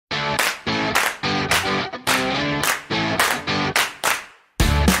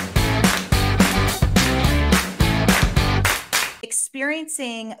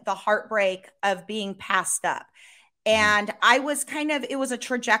experiencing the heartbreak of being passed up. And it was a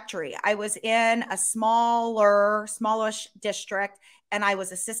trajectory. I was in a smallish district, and I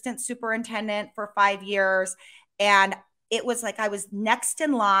was assistant superintendent for 5 years. And it was like I was next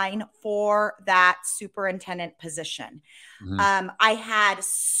in line for that superintendent position. I had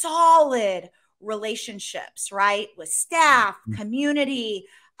solid relationships, right, with staff, community,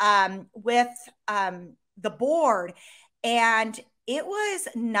 with the board. And it was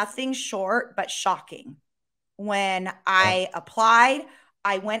nothing short but shocking. When I applied,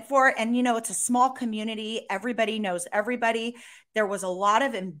 I went for it. And, it's a small community. Everybody knows everybody. There was a lot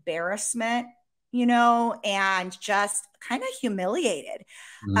of embarrassment, and just kind of humiliated.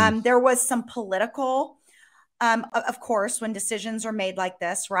 There was some political, of course, when decisions are made like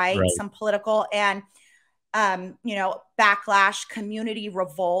this, right? Some political and, backlash, community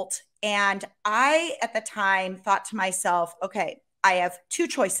revolt. And I, at the time, thought to myself, okay, I have two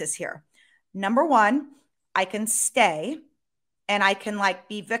choices here. Number one, I can stay and I can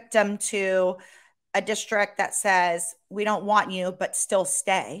be victim to a district that says, we don't want you, but still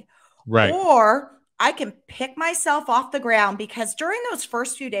stay. Right. Or I can pick myself off the ground, because during those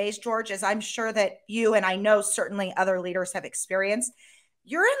first few days, George, as I'm sure that you, and I know certainly other leaders have experienced,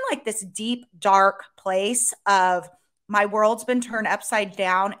 you're in this deep, dark place of, my world's been turned upside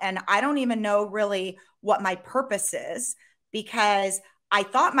down and I don't even know really what my purpose is, because I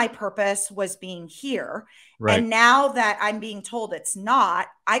thought my purpose was being here. Right. And now that I'm being told it's not,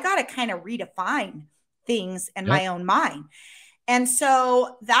 I got to kind of redefine things in my own mind. And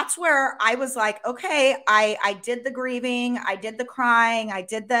so that's where I was like, okay, I did the grieving, I did the crying, I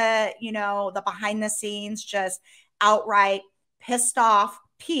did the, the behind the scenes, just outright pissed off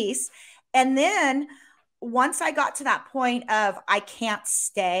piece. And then once I got to that point of, I can't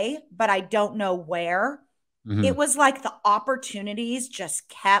stay, but I don't know where, it was like the opportunities just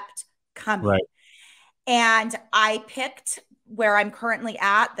kept coming. Right. And I picked where I'm currently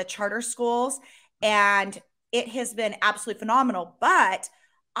at, the charter schools, and it has been absolutely phenomenal. But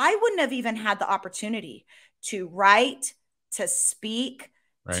I wouldn't have even had the opportunity to write, to speak,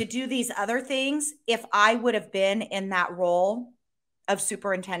 to do these other things if I would have been in that role of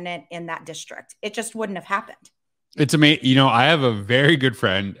superintendent in that district. It just wouldn't have happened. It's amazing. I have a very good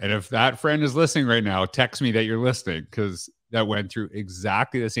friend, and if that friend is listening right now, text me that you're listening, because that went through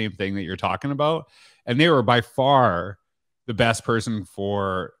exactly the same thing that you're talking about. And they were by far the best person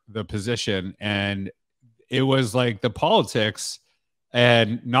for the position. And it was like the politics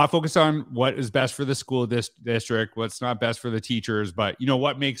and not focused on what is best for the school district, what's not best for the teachers, but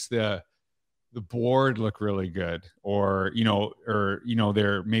what makes the board look really good, or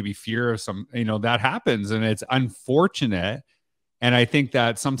there may be fear of some, that happens, and it's unfortunate. And I think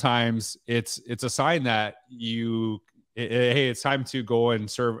that sometimes it's a sign that hey, it's time to go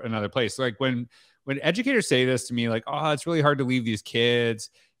and serve another place. Like when educators say this to me, like, oh, it's really hard to leave these kids,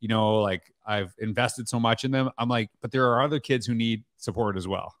 I've invested so much in them. I'm like, but there are other kids who need support as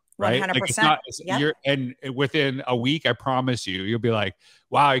well. Right. 100%. And within a week, I promise you'll be like,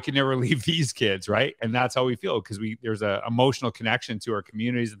 wow, I can never leave these kids. Right. And that's how we feel, because there's an emotional connection to our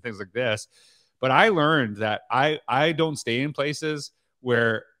communities and things like this. But I learned that I don't stay in places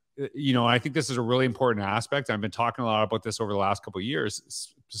where, I think this is a really important aspect. I've been talking a lot about this over the last couple of years.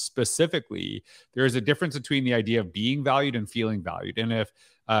 Specifically, there's a difference between the idea of being valued and feeling valued. And if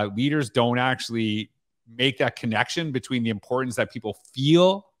leaders don't actually make that connection between the importance that people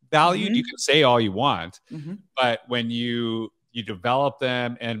feel valued, you can say all you want, but when you develop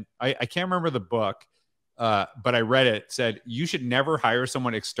them, and I can't remember the book, but I read it, said you should never hire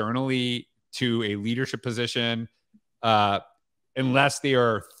someone externally to a leadership position unless they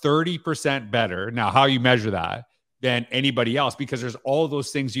are 30% better. Now, how you measure that than anybody else, because there's all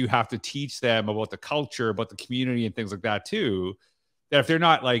those things you have to teach them about the culture, about the community and things like that too, that if they're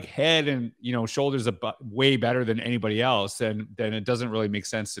not head and shoulders way better than anybody else, then it doesn't really make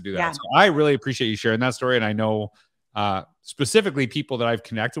sense to do that. Yeah. So I really appreciate you sharing that story. And I know specifically people that I've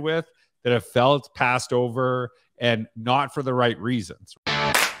connected with that have felt passed over, and not for the right reasons.